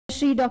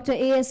Shri Dr.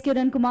 A.S.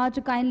 Kiran Kumar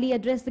to kindly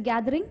address the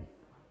gathering.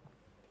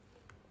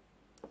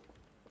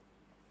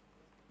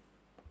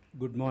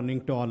 Good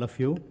morning to all of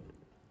you.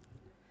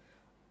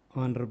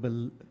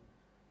 Honorable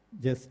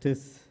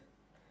Justice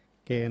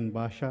K.N.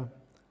 Basha,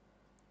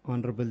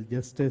 Honorable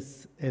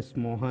Justice S.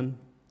 Mohan,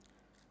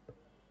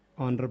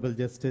 Honorable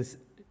Justice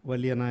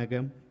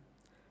Valyanagam,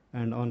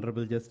 and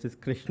Honorable Justice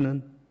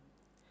Krishnan,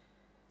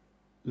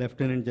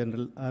 Lieutenant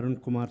General Arun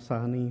Kumar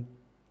Sahani,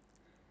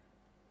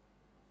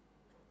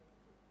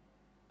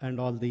 and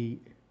all the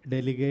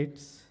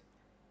delegates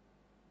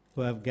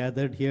who have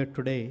gathered here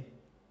today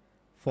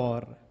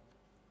for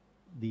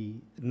the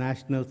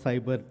National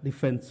Cyber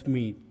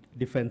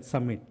Defense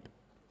Summit.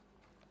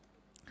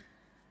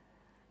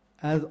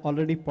 As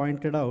already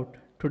pointed out,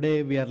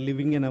 today we are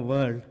living in a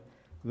world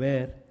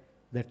where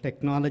the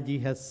technology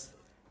has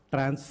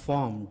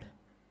transformed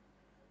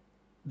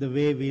the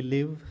way we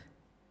live,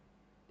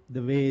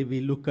 the way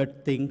we look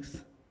at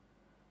things,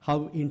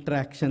 how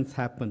interactions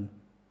happen.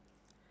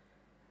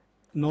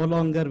 No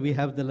longer we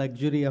have the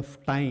luxury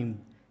of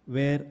time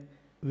where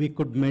we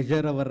could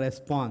measure our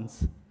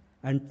response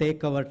and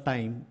take our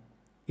time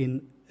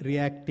in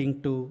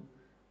reacting to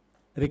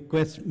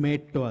requests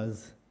made to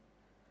us.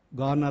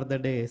 Gone are the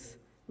days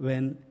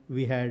when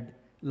we had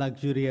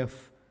luxury of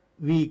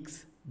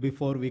weeks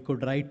before we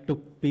could write to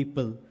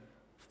people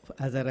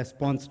as a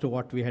response to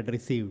what we had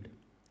received.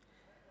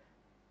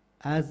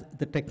 As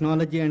the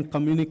technology and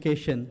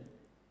communication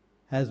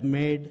has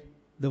made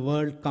the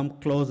world come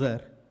closer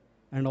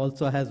and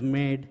also has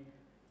made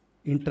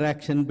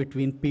interaction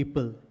between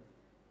people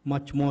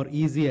much more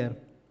easier,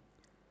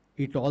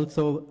 it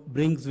also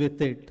brings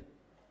with it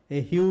a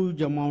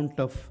huge amount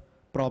of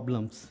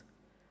problems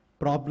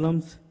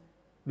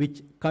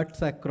which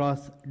cuts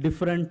across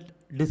different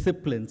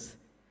disciplines,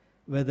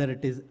 whether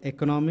it is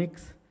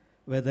economics,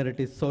 whether it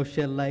is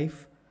social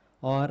life,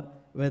 or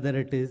whether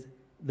it is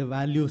the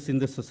values in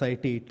the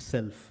society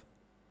itself.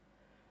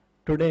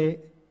 Today,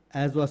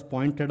 as was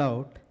pointed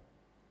out,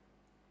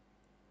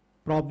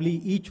 probably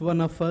each one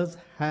of us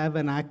have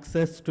an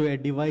access to a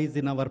device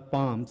in our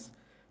palms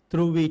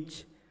through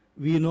which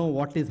we know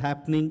what is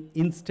happening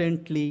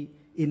instantly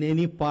in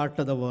any part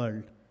of the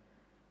world.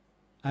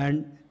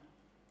 And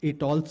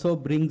it also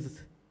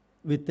brings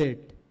with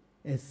it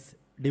a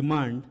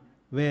demand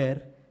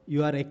where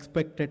you are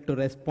expected to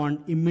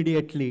respond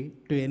immediately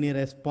to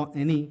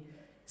any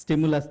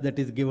stimulus that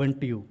is given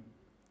to you.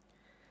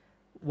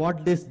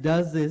 What this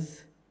does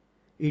is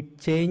it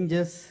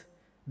changes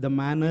the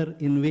manner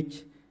in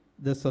which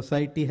the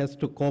society has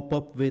to cope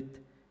up with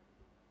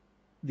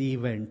the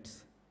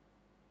events.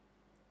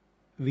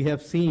 We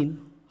have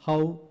seen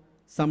how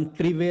some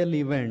trivial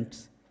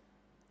events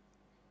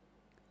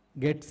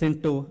gets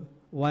into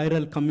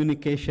viral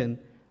communication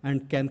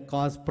and can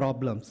cause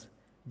problems.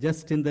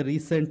 Just in the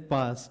recent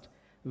past,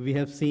 we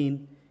have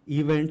seen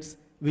events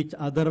which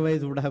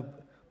otherwise would have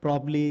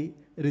probably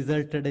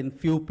resulted in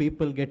few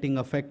people getting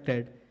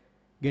affected,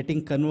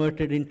 getting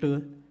converted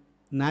into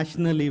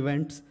national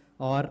events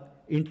or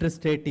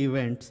interstate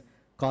events,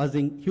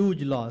 causing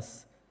huge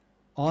loss,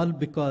 all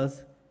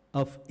because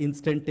of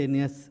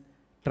instantaneous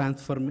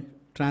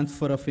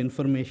transfer of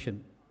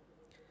information.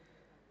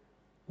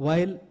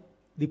 While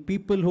the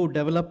people who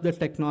develop the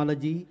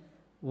technology,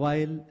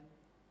 while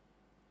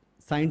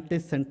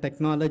scientists and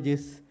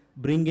technologists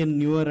bring in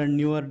newer and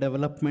newer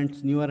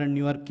developments, newer and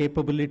newer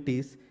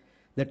capabilities,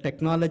 the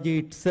technology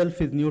itself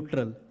is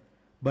neutral.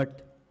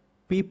 But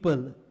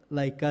people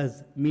like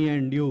us, me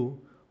and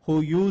you,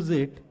 who use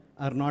it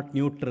are not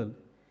neutral.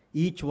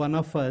 Each one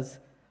of us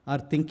are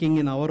thinking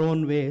in our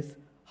own ways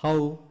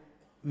how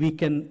we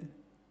can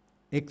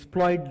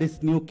exploit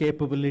this new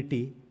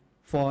capability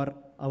for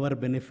our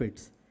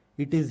benefits.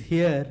 It is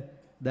here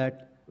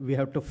that we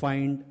have to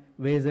find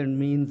ways and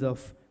means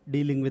of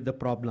dealing with the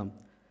problem.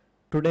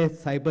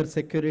 Today's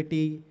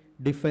Cybersecurity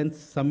Defense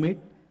Summit,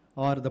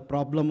 or the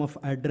problem of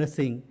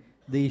addressing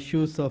the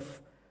issues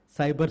of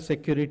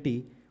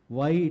cybersecurity,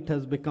 why it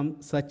has become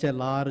such a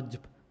large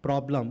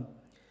problem,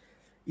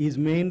 is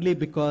mainly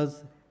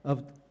because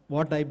of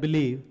what I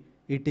believe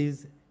it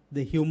is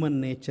the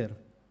human nature.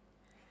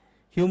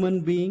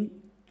 Human being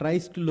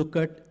tries to look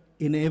at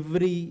in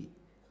every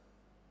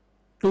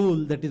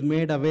tool that is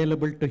made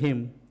available to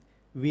him.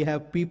 We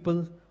have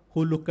people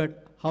who look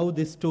at how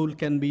this tool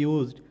can be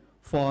used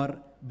for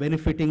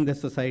benefiting the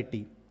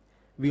society.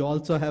 We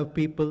also have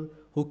people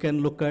who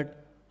can look at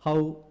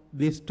how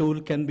this tool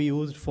can be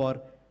used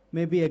for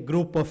maybe a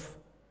group of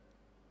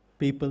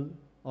people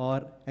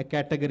or a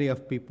category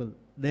of people.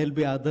 There will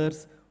be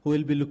others who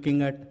will be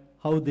looking at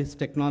how this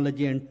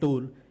technology and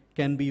tool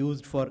can be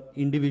used for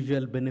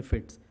individual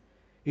benefits.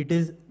 It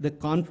is the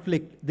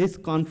conflict, this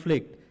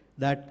conflict,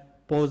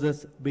 that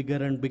poses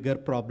bigger and bigger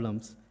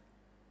problems.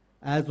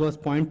 As was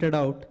pointed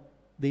out,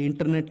 the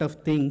Internet of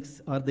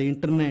Things, or the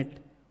Internet,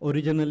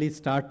 originally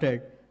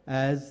started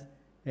as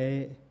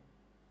a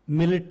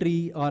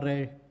military or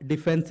a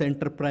defense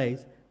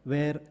enterprise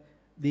where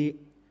the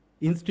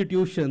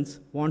institutions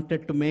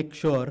wanted to make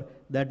sure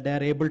that they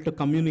are able to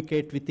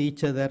communicate with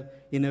each other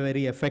in a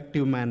very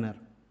effective manner.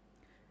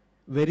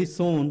 Very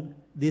soon,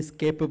 this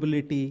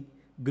capability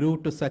grew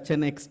to such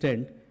an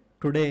extent.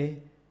 Today,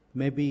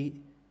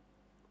 maybe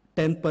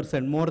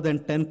 10%, more than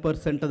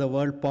 10% of the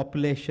world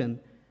population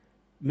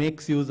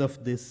makes use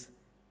of this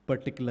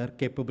particular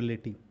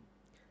capability.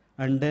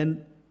 And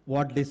then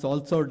what this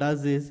also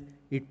does is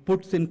it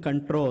puts in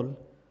control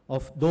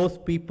of those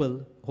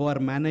people who are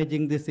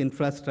managing this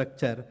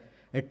infrastructure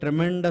a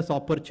tremendous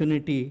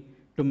opportunity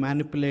to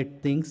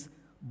manipulate things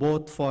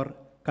both for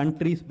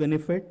country's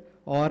benefit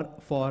or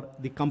for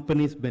the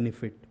company's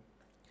benefit.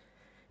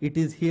 It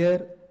is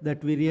here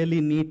that we really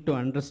need to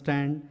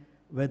understand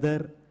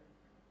whether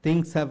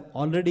things have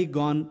already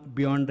gone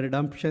beyond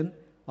redemption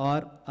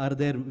or are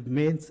there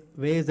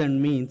ways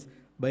and means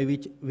by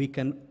which we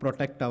can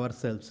protect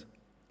ourselves.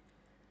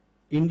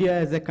 India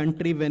as a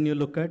country, when you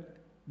look at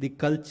the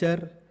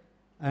culture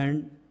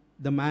and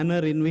the manner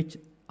in which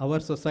our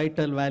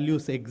societal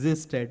values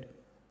existed,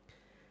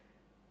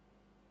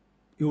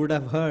 you would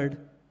have heard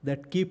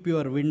that keep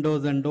your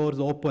windows and doors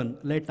open,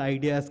 let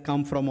ideas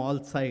come from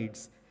all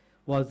sides,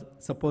 was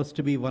supposed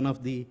to be one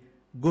of the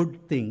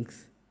good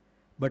things.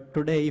 But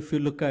today, if you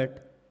look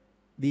at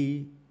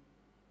the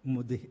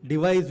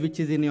device which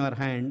is in your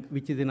hand,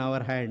 which is in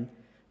our hand,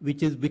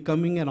 which is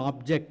becoming an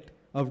object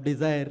of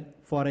desire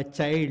for a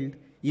child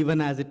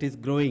even as it is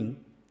growing,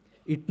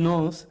 it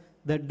knows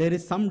that there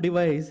is some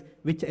device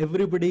which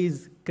everybody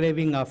is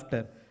craving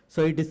after.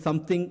 So it is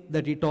something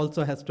that it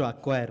also has to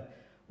acquire.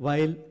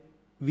 While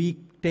we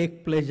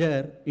take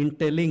pleasure in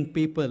telling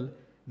people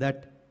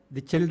that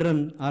the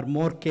children are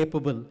more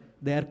capable,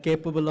 they are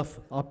capable of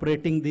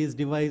operating these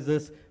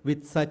devices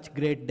with such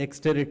great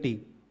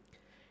dexterity.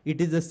 It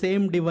is the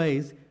same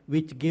device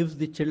which gives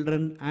the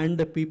children and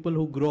the people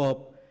who grow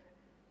up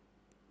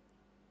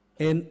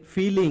a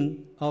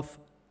feeling of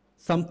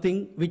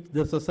something which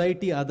the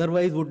society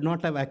otherwise would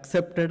not have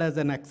accepted as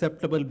an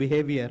acceptable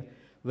behavior,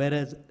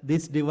 whereas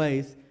this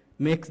device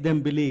makes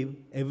them believe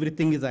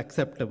everything is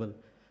acceptable.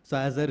 So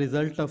as a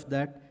result of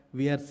that,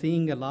 we are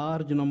seeing a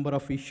large number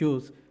of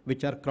issues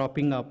which are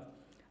cropping up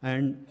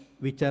and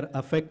which are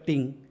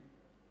affecting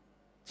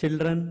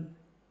children,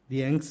 the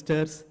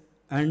youngsters,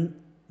 and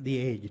the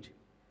aged.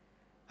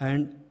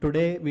 And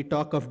today we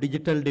talk of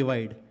digital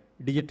divide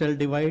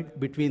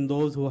between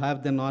those who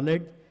have the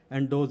knowledge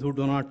and those who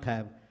do not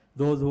have,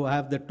 those who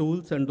have the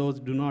tools and those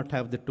who do not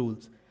have the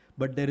tools.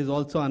 But there is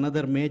also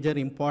another major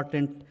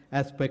important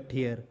aspect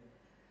here.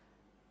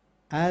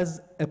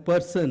 As a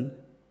person's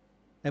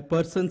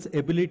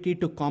ability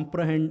to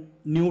comprehend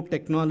new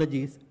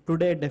technologies,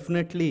 today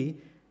definitely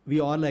we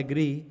all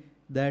agree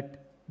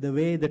that the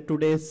way that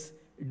today's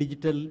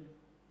digital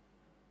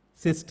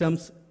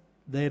systems,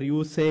 their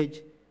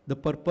usage, the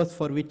purpose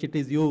for which it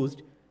is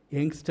used,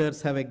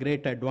 youngsters have a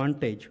great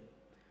advantage.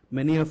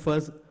 Many of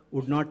us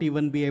would not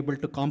even be able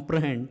to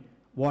comprehend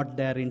what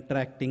they are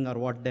interacting or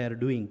what they are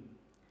doing.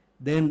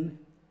 Then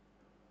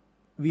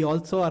we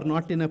also are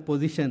not in a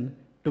position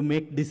to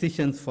make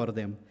decisions for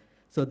them.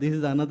 So this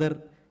is another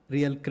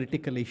real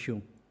critical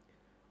issue.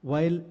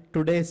 While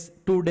today's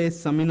 2-day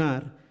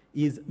seminar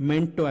is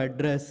meant to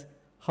address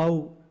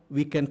how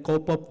we can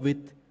cope up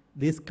with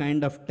this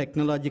kind of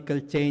technological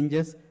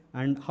changes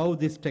and how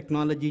this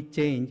technology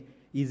change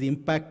is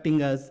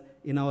impacting us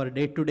in our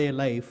day-to-day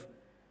life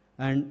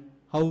and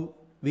how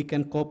we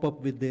can cope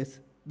up with this,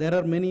 there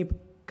are many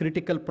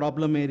critical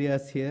problem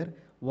areas here.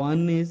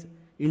 One is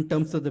in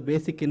terms of the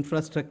basic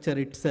infrastructure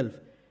itself.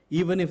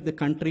 Even if the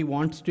country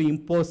wants to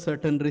impose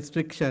certain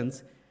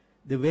restrictions,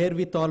 the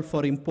wherewithal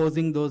for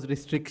imposing those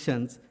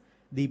restrictions,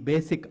 the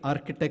basic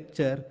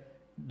architecture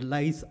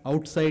lies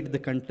outside the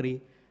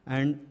country.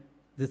 And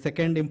the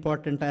second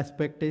important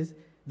aspect is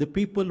the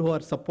people who are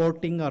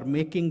supporting or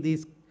making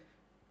these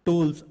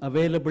tools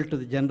available to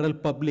the general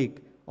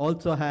public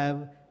also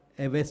have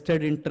a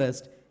vested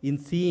interest in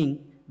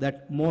seeing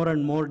that more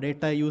and more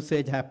data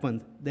usage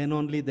happens, then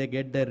only they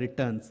get their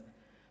returns.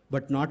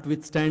 But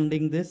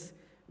notwithstanding this,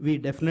 we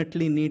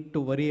definitely need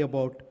to worry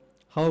about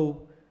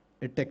how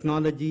a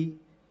technology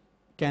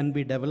can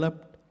be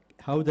developed,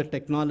 how the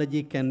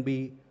technology can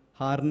be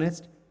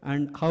harnessed,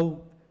 and how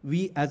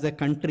we as a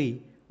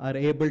country are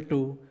able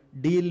to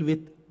deal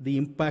with the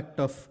impact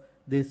of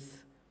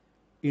this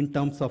in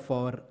terms of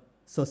our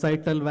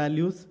societal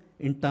values,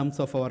 in terms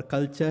of our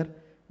culture,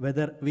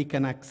 whether we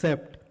can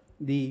accept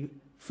the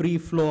free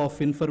flow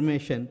of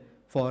information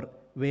for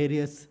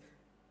various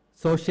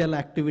social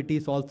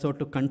activities also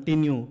to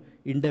continue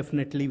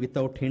indefinitely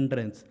without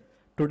hindrance.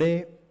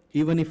 Today,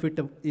 even if it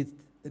is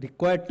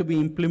required to be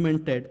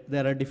implemented,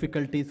 there are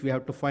difficulties. We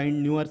have to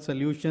find newer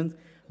solutions.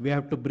 We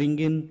have to bring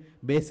in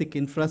basic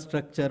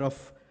infrastructure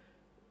of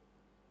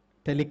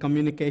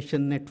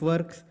telecommunication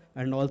networks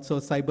and also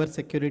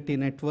cybersecurity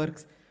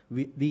networks.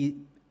 The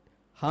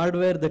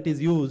hardware that is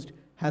used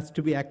has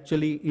to be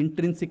actually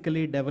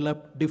intrinsically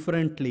developed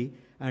differently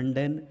and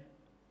then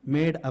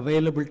made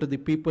available to the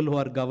people who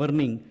are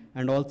governing,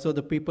 and also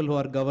the people who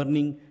are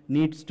governing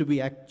needs to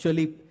be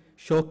actually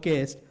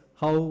showcased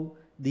how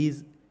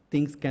these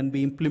things can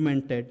be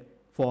implemented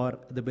for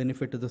the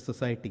benefit of the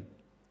society.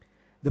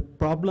 The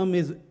problem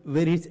is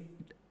very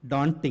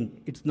daunting.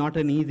 It's not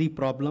an easy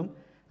problem.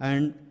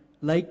 And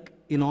like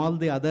in all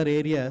the other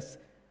areas,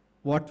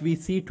 what we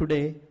see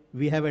today,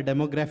 we have a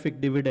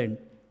demographic dividend.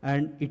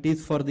 And it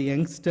is for the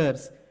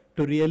youngsters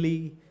to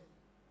really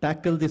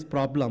tackle this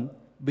problem,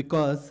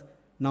 because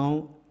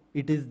now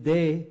it is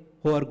they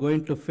who are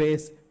going to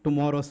face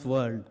tomorrow's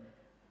world.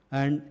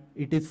 And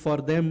it is for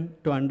them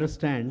to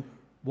understand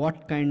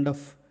what kind of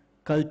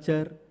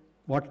culture,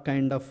 what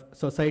kind of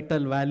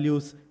societal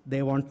values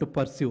they want to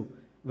pursue,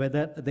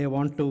 whether they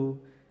want to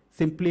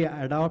simply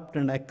adopt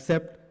and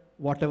accept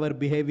whatever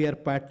behavior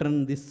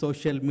pattern this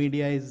social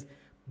media is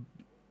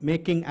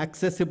making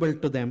accessible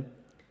to them.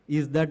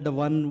 Is that the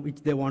one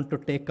which they want to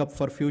take up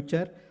for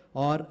future,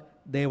 or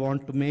they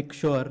want to make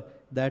sure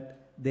that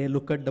they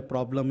look at the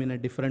problem in a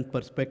different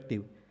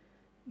perspective?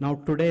 Now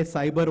today,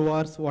 cyber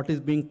wars, what is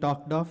being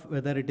talked of,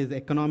 whether it is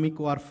economic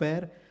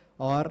warfare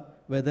or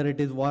whether it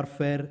is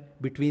warfare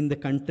between the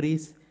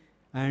countries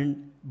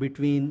and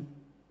between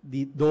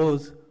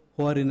those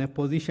who are in a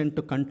position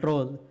to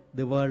control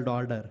the world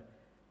order.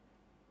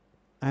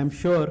 I'm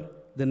sure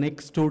the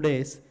next 2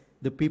 days,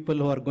 the people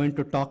who are going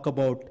to talk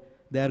about,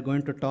 they are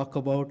going to talk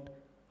about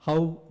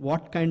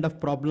what kind of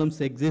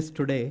problems exist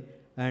today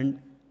and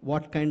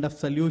what kind of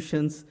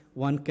solutions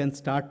one can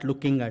start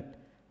looking at.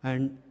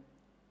 And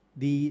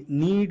the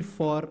need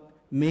for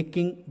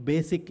making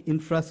basic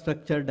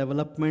infrastructure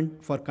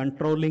development for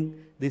controlling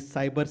this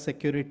cyber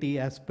security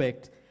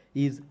aspect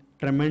is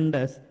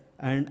tremendous,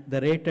 and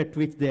the rate at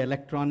which the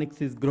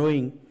electronics is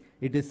growing,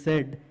 it is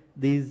said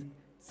these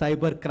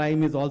cyber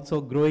crime is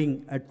also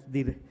growing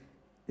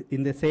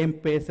in the same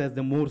pace as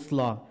the Moore's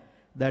law,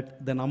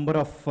 that the number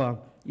of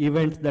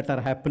events that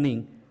are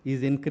happening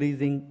is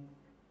increasing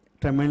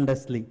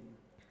tremendously.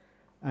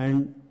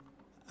 And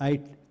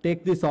I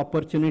take this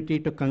opportunity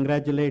to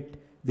congratulate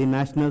the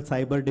National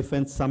Cyber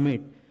Defense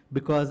Summit,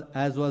 because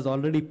as was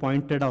already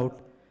pointed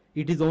out,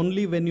 it is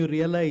only when you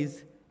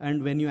realize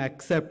and when you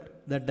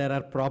accept that there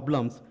are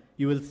problems,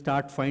 you will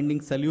start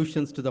finding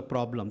solutions to the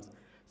problems.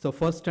 So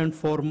first and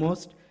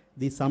foremost,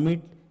 the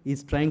summit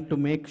is trying to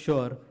make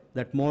sure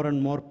that more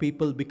and more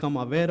people become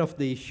aware of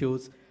the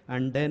issues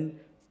and then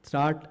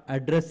start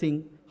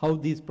addressing how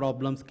these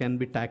problems can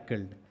be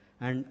tackled.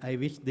 And I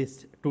wish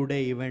this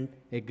two-day event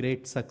a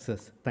great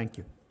success. Thank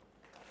you.